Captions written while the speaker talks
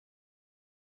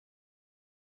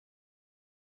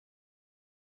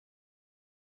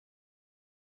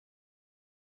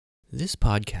This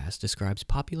podcast describes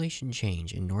population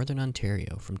change in Northern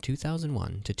Ontario from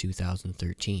 2001 to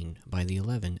 2013 by the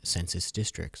 11 census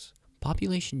districts.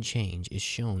 Population change is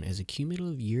shown as a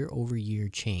cumulative year-over-year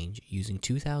change using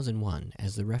 2001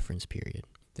 as the reference period.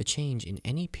 The change in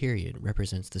any period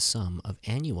represents the sum of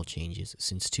annual changes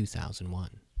since 2001.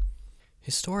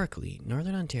 Historically,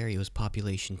 Northern Ontario's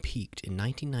population peaked in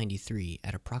 1993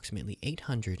 at approximately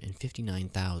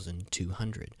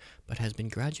 859,200, but has been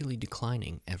gradually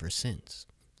declining ever since.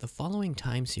 The following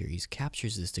time series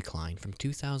captures this decline from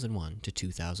 2001 to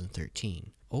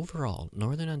 2013. Overall,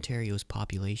 Northern Ontario's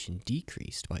population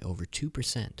decreased by over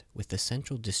 2%, with the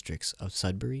central districts of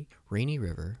Sudbury, Rainy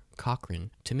River,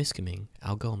 Cochrane, Temiskaming,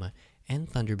 Algoma, and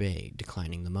Thunder Bay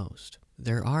declining the most.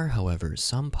 There are, however,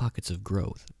 some pockets of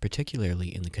growth,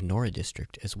 particularly in the Kenora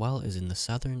district as well as in the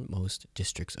southernmost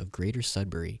districts of Greater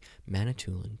Sudbury,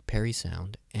 Manitoulin, Parry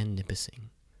Sound, and Nipissing.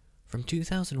 From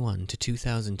 2001 to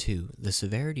 2002, the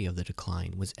severity of the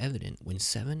decline was evident when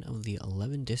 7 of the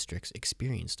 11 districts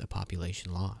experienced a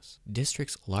population loss.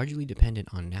 Districts largely dependent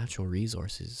on natural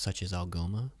resources such as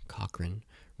Algoma, Cochrane,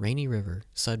 Rainy River,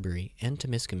 Sudbury, and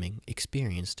Temiskaming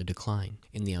experienced a decline.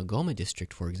 In the Algoma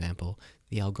district, for example,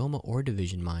 the Algoma Ore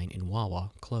Division mine in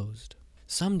Wawa closed.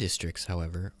 Some districts,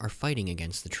 however, are fighting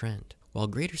against the trend. While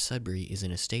Greater Sudbury is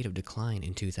in a state of decline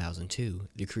in 2002,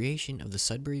 the creation of the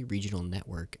Sudbury Regional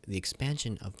Network, the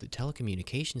expansion of the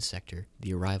telecommunications sector,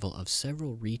 the arrival of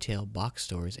several retail box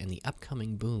stores, and the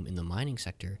upcoming boom in the mining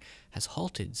sector has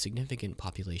halted significant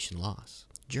population loss.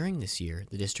 During this year,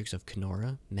 the districts of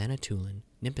Kenora, Manitoulin,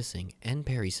 Nipissing, and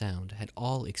Parry Sound had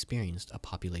all experienced a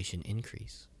population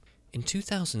increase. In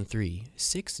 2003,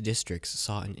 6 districts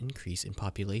saw an increase in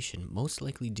population, most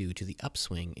likely due to the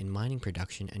upswing in mining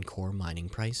production and core mining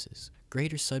prices.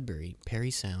 Greater Sudbury,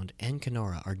 Parry Sound, and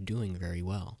Kenora are doing very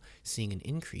well, seeing an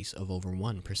increase of over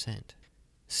 1%.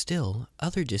 Still,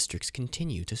 other districts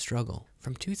continue to struggle.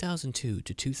 From 2002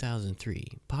 to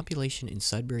 2003, population in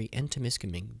Sudbury and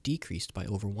Temiskaming decreased by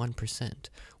over 1%,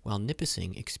 while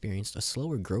Nipissing experienced a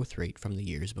slower growth rate from the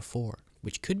years before,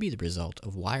 which could be the result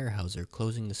of Weyerhaeuser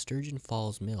closing the Sturgeon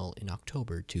Falls Mill in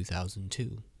October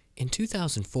 2002. In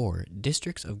 2004,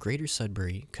 districts of Greater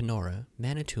Sudbury, Kenora,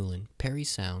 Manitoulin, Parry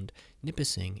Sound,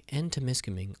 Nipissing, and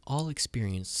Temiskaming all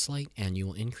experienced slight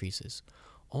annual increases.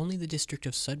 Only the district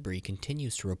of Sudbury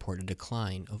continues to report a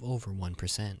decline of over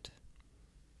 1%.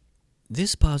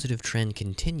 This positive trend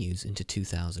continues into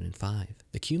 2005.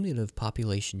 The cumulative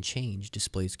population change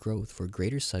displays growth for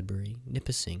Greater Sudbury,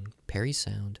 Nipissing, Parry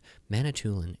Sound,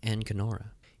 Manitoulin, and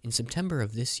Kenora. In September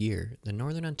of this year, the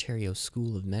Northern Ontario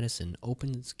School of Medicine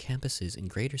opens campuses in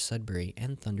Greater Sudbury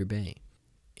and Thunder Bay.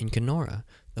 In Kenora,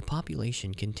 the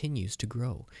population continues to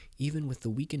grow, even with the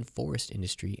weakened forest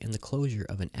industry and the closure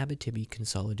of an Abitibi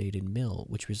consolidated mill,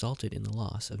 which resulted in the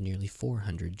loss of nearly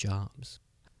 400 jobs.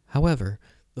 However,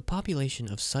 the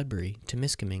population of Sudbury,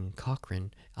 Temiskaming,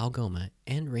 Cochrane, Algoma,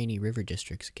 and Rainy River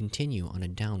districts continue on a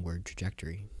downward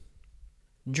trajectory.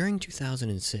 During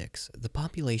 2006, the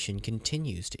population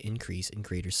continues to increase in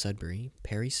Greater Sudbury,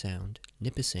 Parry Sound,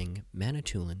 Nipissing,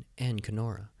 Manitoulin, and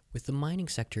Kenora. With the mining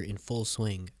sector in full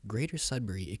swing, Greater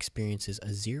Sudbury experiences a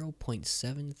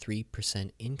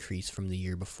 0.73% increase from the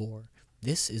year before.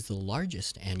 This is the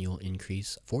largest annual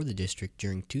increase for the district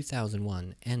during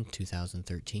 2001 and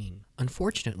 2013.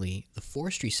 Unfortunately, the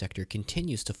forestry sector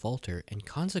continues to falter, and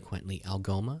consequently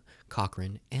Algoma,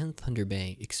 Cochrane, and Thunder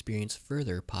Bay experience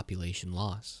further population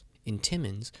loss. In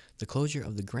Timmins, the closure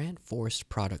of the Grant Forest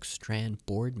Products Strand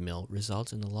board mill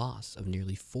results in the loss of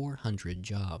nearly 400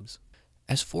 jobs.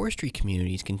 As forestry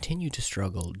communities continue to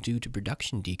struggle due to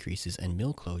production decreases and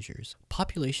mill closures,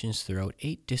 populations throughout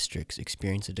 8 districts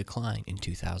experience a decline in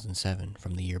 2007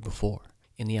 from the year before.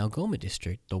 In the Algoma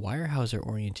district, the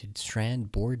Weyerhaeuser-oriented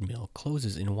Strand board mill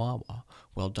closes in Wawa,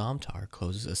 while Domtar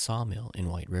closes a sawmill in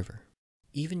White River.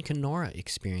 Even Kenora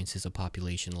experiences a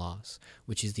population loss,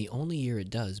 which is the only year it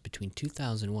does between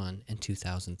 2001 and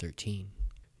 2013.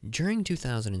 During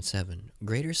 2007,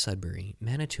 Greater Sudbury,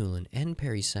 Manitoulin, and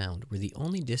Parry Sound were the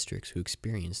only districts who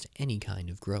experienced any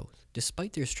kind of growth.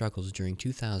 Despite their struggles during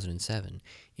 2007,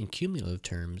 in cumulative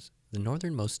terms, the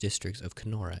northernmost districts of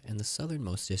Kenora and the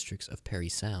southernmost districts of Parry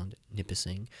Sound,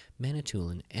 Nipissing,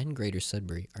 Manitoulin, and Greater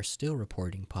Sudbury are still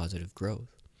reporting positive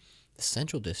growth. The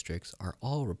central districts are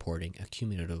all reporting a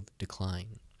cumulative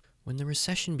decline. When the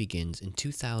recession begins in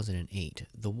 2008,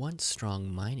 the once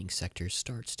strong mining sector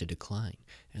starts to decline,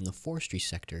 and the forestry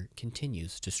sector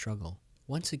continues to struggle.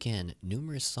 Once again,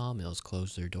 numerous sawmills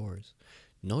close their doors,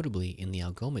 notably in the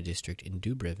Algoma district in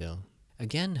Dubreuilville.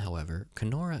 Again, however,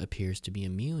 Kenora appears to be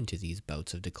immune to these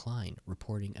bouts of decline,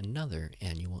 reporting another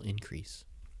annual increase.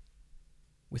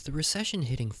 With the recession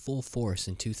hitting full force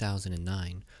in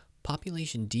 2009,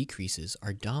 population decreases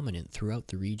are dominant throughout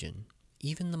the region.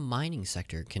 Even the mining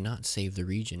sector cannot save the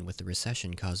region, with the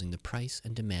recession causing the price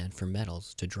and demand for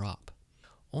metals to drop.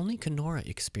 Only Kenora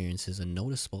experiences a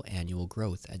noticeable annual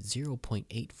growth at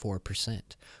 0.84%,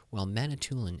 while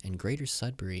Manitoulin and Greater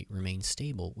Sudbury remain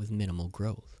stable with minimal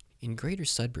growth. In Greater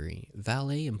Sudbury,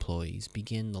 valet employees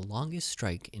begin the longest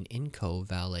strike in Inco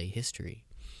valet history.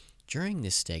 During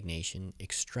this stagnation,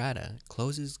 Xstrata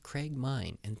closes Craig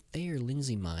Mine and Thayer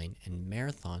Lindsay Mine, and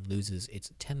Marathon loses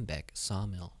its Tembec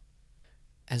sawmill.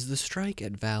 As the strike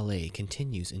at Valet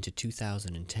continues into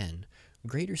 2010,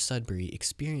 Greater Sudbury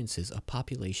experiences a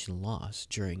population loss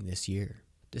during this year.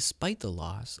 Despite the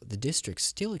loss, the district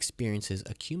still experiences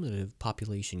a cumulative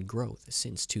population growth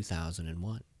since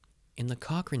 2001. In the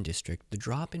Cochrane district, the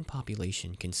drop in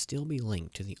population can still be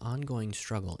linked to the ongoing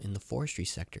struggle in the forestry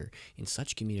sector in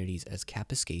such communities as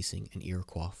Kapuskasing and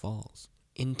Iroquois Falls.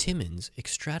 In Timmins,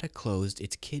 Xstrata closed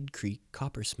its Kidd Creek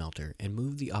copper smelter and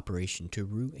moved the operation to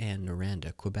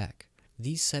Rouyn-Noranda, Quebec.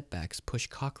 These setbacks push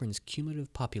Cochrane's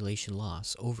cumulative population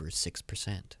loss over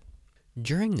 6%.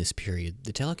 During this period,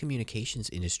 the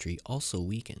telecommunications industry also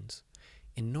weakens.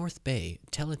 In North Bay,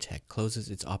 Teletech closes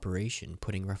its operation,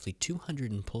 putting roughly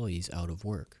 200 employees out of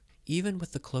work. Even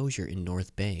with the closure in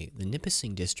North Bay, the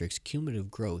Nipissing district's cumulative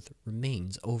growth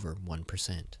remains over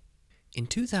 1%. In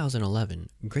 2011,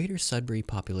 Greater Sudbury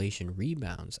population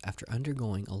rebounds after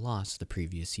undergoing a loss the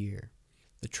previous year.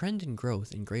 The trend in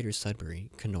growth in Greater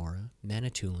Sudbury, Kenora,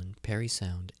 Manitoulin, Parry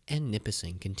Sound, and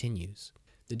Nipissing continues.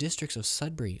 The districts of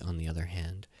Sudbury, on the other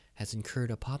hand, has incurred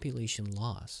a population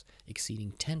loss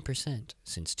exceeding 10%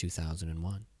 since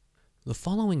 2001. The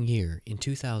following year, in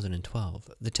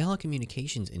 2012, the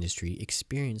telecommunications industry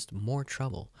experienced more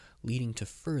trouble, leading to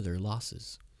further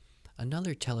losses.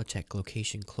 Another Teletech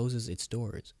location closes its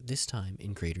doors, this time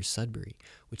in Greater Sudbury,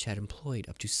 which had employed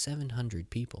up to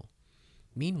 700 people.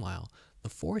 Meanwhile, the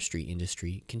forestry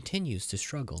industry continues to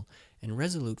struggle, and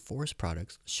Resolute Forest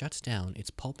Products shuts down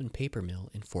its pulp and paper mill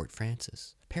in Fort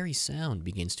Frances. Parry Sound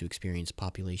begins to experience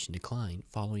population decline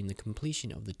following the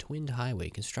completion of the twinned highway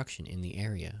construction in the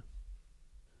area.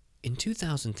 In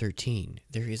 2013,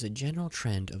 there is a general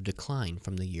trend of decline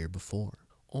from the year before.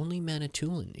 Only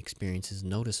Manitoulin experiences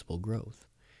noticeable growth.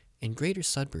 In Greater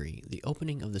Sudbury, the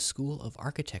opening of the School of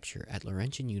Architecture at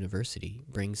Laurentian University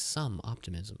brings some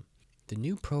optimism. The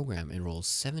new program enrolls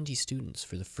 70 students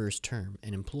for the first term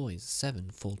and employs 7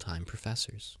 full-time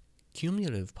professors.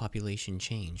 Cumulative population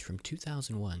change from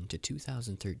 2001 to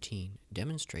 2013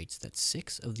 demonstrates that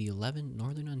 6 of the 11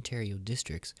 Northern Ontario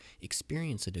districts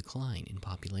experience a decline in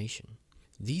population.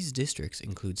 These districts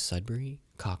include Sudbury,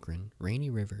 Cochrane, Rainy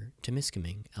River,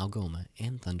 Temiskaming, Algoma,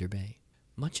 and Thunder Bay.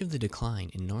 Much of the decline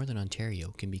in Northern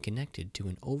Ontario can be connected to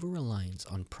an over-reliance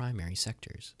on primary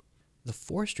sectors. The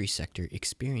forestry sector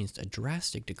experienced a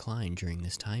drastic decline during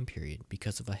this time period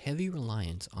because of a heavy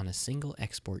reliance on a single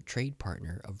export trade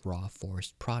partner of raw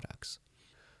forest products.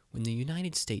 When the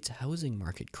United States housing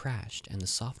market crashed and the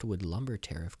softwood lumber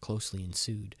tariff closely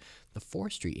ensued, the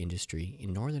forestry industry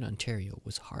in Northern Ontario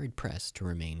was hard-pressed to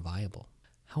remain viable.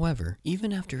 However,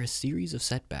 even after a series of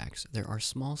setbacks, there are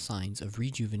small signs of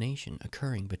rejuvenation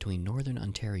occurring between Northern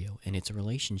Ontario and its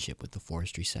relationship with the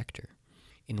forestry sector.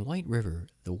 In White River,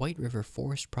 the White River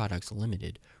Forest Products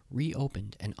Limited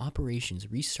reopened and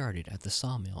operations restarted at the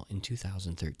sawmill in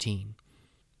 2013.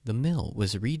 The mill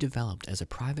was redeveloped as a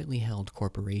privately held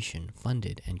corporation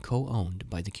funded and co-owned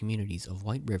by the communities of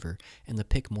White River and the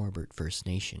Pic-Morbert First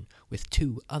Nation, with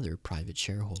 2 other private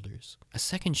shareholders. A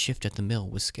second shift at the mill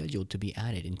was scheduled to be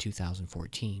added in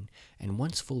 2014, and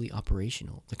once fully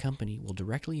operational, the company will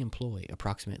directly employ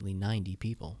approximately 90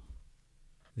 people.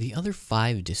 The other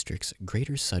 5 districts,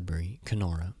 Greater Sudbury,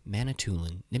 Kenora,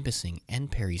 Manitoulin, Nipissing,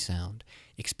 and Parry Sound,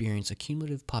 experience a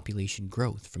cumulative population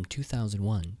growth from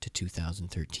 2001 to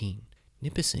 2013.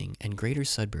 Nipissing and Greater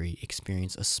Sudbury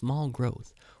experience a small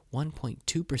growth,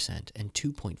 1.2% and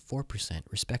 2.4%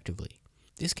 respectively.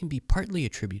 This can be partly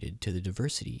attributed to the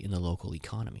diversity in the local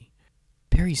economy.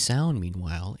 Parry Sound,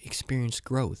 meanwhile, experienced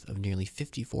growth of nearly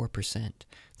 54%,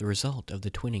 the result of the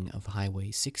twinning of Highway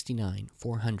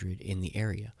 69-400 in the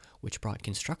area, which brought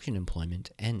construction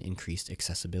employment and increased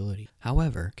accessibility.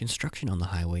 However, construction on the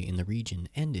highway in the region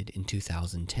ended in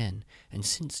 2010, and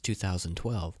since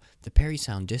 2012, the Parry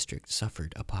Sound district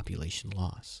suffered a population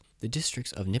loss. The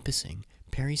districts of Nipissing,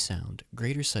 Parry Sound,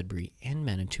 Greater Sudbury, and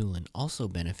Manitoulin also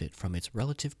benefit from its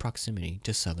relative proximity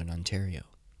to southern Ontario.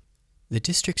 The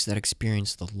districts that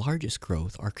experience the largest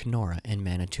growth are Kenora and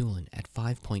Manitoulin at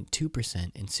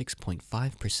 5.2% and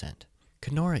 6.5%.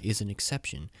 Kenora is an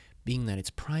exception, being that its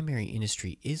primary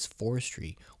industry is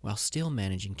forestry while still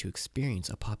managing to experience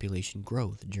a population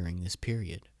growth during this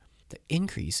period. The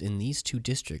increase in these two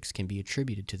districts can be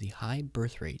attributed to the high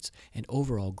birth rates and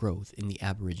overall growth in the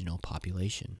Aboriginal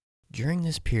population. During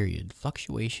this period,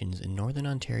 fluctuations in Northern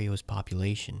Ontario's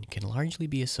population can largely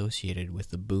be associated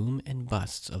with the boom and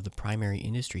busts of the primary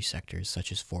industry sectors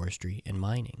such as forestry and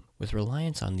mining. With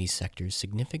reliance on these sectors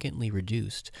significantly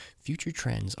reduced, future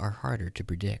trends are harder to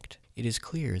predict. It is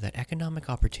clear that economic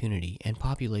opportunity and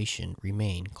population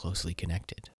remain closely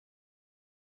connected.